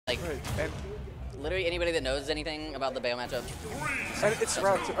Like, and literally anybody that knows anything about the Bayo matchup. and it's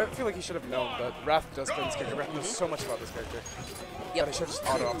Wrath too. I feel like he should have known, but Wrath does play this character. Wrath knows so much about this character. Yep. But he should have just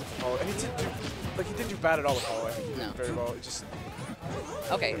auto-opted the follow. And he didn't do, like, he didn't do bad at all with follow. I think he did No. very well. It just,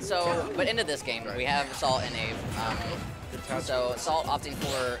 Okay, so, but into this game, we have Salt and Abe. So Salt opting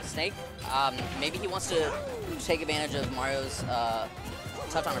for Snake. Maybe he wants to take advantage of Mario's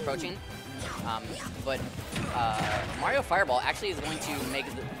touch on approaching. But Mario Fireball actually is going to make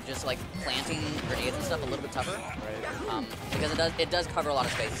just like planting grenades and stuff a little bit tougher. right. Because it does cover a lot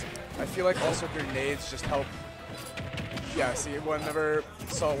of space. I feel like also grenades just help. Yeah, see, whenever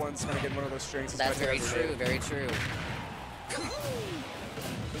SaltOne's trying to get one of those strings, he's That's gonna very take a true, grenade. very true.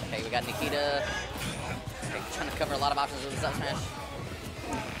 Okay, we got Nikita trying to cover a lot of options with his up smash.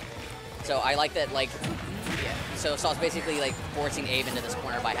 So I like that, like, yeah. So Salt's basically like forcing Abe into this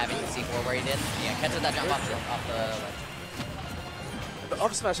corner by having the C4 where he did. Yeah, catches that jump off the ledge. The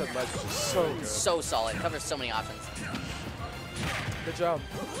up smash at ledge is just so good. So solid, covers so many options. Good job.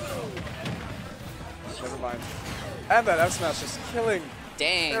 Never mind. And that up smash is killing.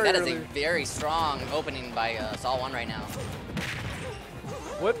 Dang, Very that is early. a very strong opening by SaltOne right now.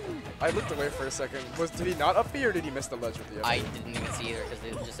 What? I looked away for a second. Did he not up B or did he miss the ledge with the up? I didn't even see either because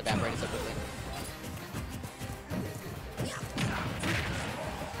it just evaporated so quickly.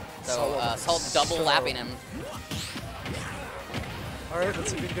 So Salt double lapping him. Alright,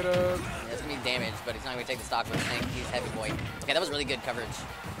 let's see if we can get a... Yeah, it's gonna be damage, but he's not gonna take the stock with Snake. He's heavy boy. Okay, that was really good coverage.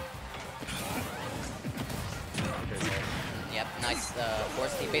 Okay, so Yep, nice.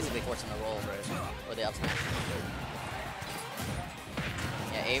 He basically forced him to roll with the up smash.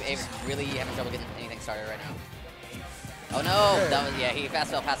 Yeah, Abe's really having trouble getting anything started right now. Oh no! Okay. That was he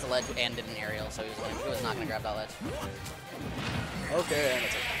fast fell past the ledge and did an aerial, so he was not gonna grab that ledge. okay, and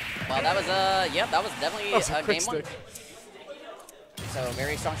it's a... Well, that was yep, that was definitely That was a quick game one. stick. So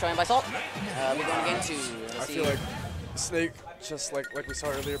very strong showing by Salt. We go to game two. I feel like Snake, just like we saw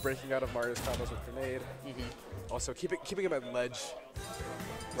earlier, breaking out of Mario's combos with grenade. Also, keeping him at ledge.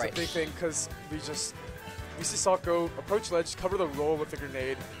 It's Right. a big thing because we see Salt go approach ledge, cover the roll with the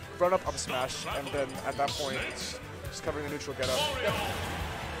grenade, run up smash, and then at that point, it's just covering the neutral get up.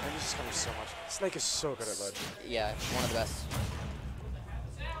 And he just covers so much. Snake is so good at ledge. Yeah, one of the best.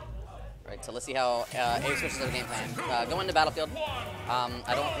 Right, so let's see how Abe switches to the game plan. Go into Battlefield. I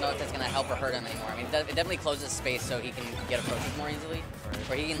don't know if that's going to help or hurt him anymore. I mean, it definitely closes space so he can get approaches more easily,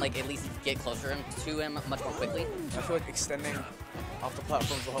 or he can like at least get closer to him much more quickly. I feel like extending off the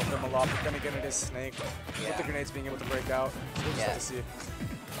platforms will help him a lot, but then again, it is Snake. With the grenades being able to break out, we'll just have to see.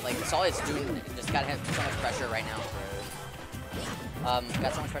 Like, Saul is doing, just got so much pressure right now.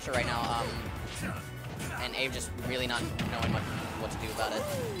 Got so much pressure right now. And Abe just really not knowing what to do about it.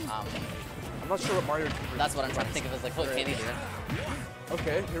 I'm not sure what Mario can do. That's what I'm trying to think of, is like, what can he do?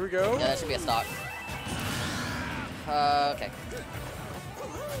 Okay, here we go. Yeah, that should be a stock. Okay.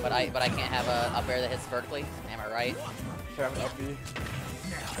 But I can't have a up air that hits vertically. Am I right? Okay, I'm an up B.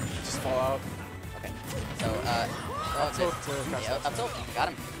 Just fall out. Okay. So, Up tilt to cast yeah, up tilt. Got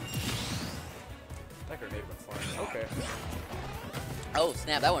him. That grenade went flying. Okay. Oh,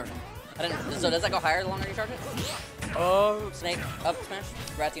 snap, that one. I didn't, so does that go higher the longer you charge it? Snake, up smash?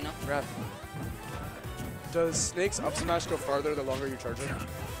 Rat, you know? Rat. Does Snake's up smash go farther the longer you charge it?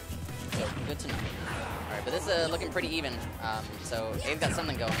 So, good to know. Alright, but this is looking pretty even. So, Abe got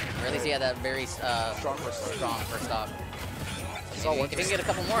something going. Or at least he had that very Strong first stock. strong first stock. So If you can get a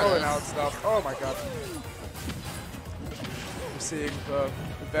couple more of oh, those. and out stuff. Oh my god. We're seeing the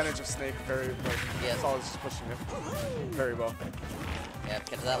advantage of Snake very, like, Yeah. Saul is just pushing it very well. Yeah,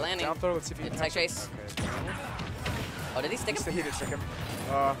 get to that landing. Down throw, let's see if he Good can tech catch it. chase. Okay. Oh, did he stick him? He did trick him.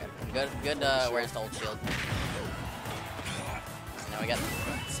 Good awareness to hold shield. Now we got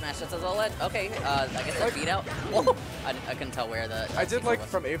smash that to the ledge. Okay, I guess that beat out. Whoa! I couldn't tell where the. I did C4 like was.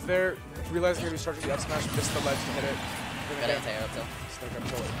 from Abe there, realizing he was charging the up smash, missed the ledge to hit it. Got it, Tayo, up tilt. Snake up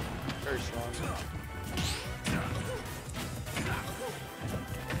tilt. Very strong.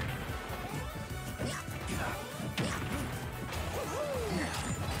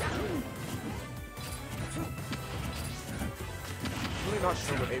 I'm really not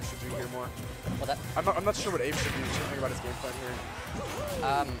sure what Abe should do here more. What's that? I'm not sure what Abe should do. Should think about his game plan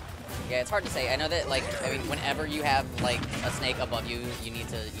here. Yeah, it's hard to say. I know that, like, I mean, whenever you have like a snake above you, you need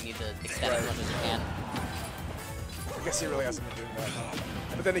to extend as much as you can. I guess he really hasn't been doing that.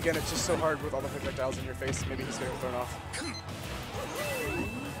 But then again, it's just so hard with all the projectiles in your face. Maybe he's getting thrown off.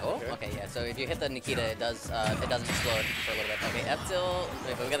 Oh, okay, yeah. So if you hit the Nikita, it doesn't explode for a little bit. Okay, up till,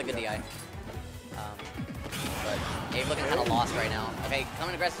 okay, but we got a good DI. But Abe looking kind of lost right now. Okay,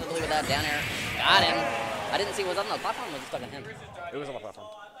 coming aggressively with that down air. Got him. I didn't see, was that on the platform or was it stuck on him? It was on the platform.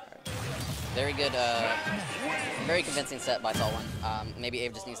 Very good, very convincing set by SaltOne. Maybe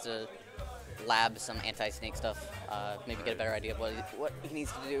Abe just needs to lab some anti-snake stuff, maybe get a better idea of what he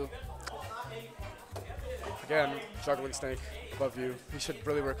needs to do. Again, juggling snake above you. He should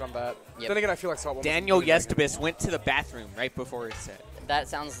really work on that. Yep. Then again, I feel like SaltOne. Daniel Yestebis went to the bathroom right before his set. That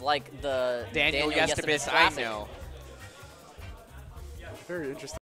sounds like the Daniel Yestebis I classic. know. Very interesting.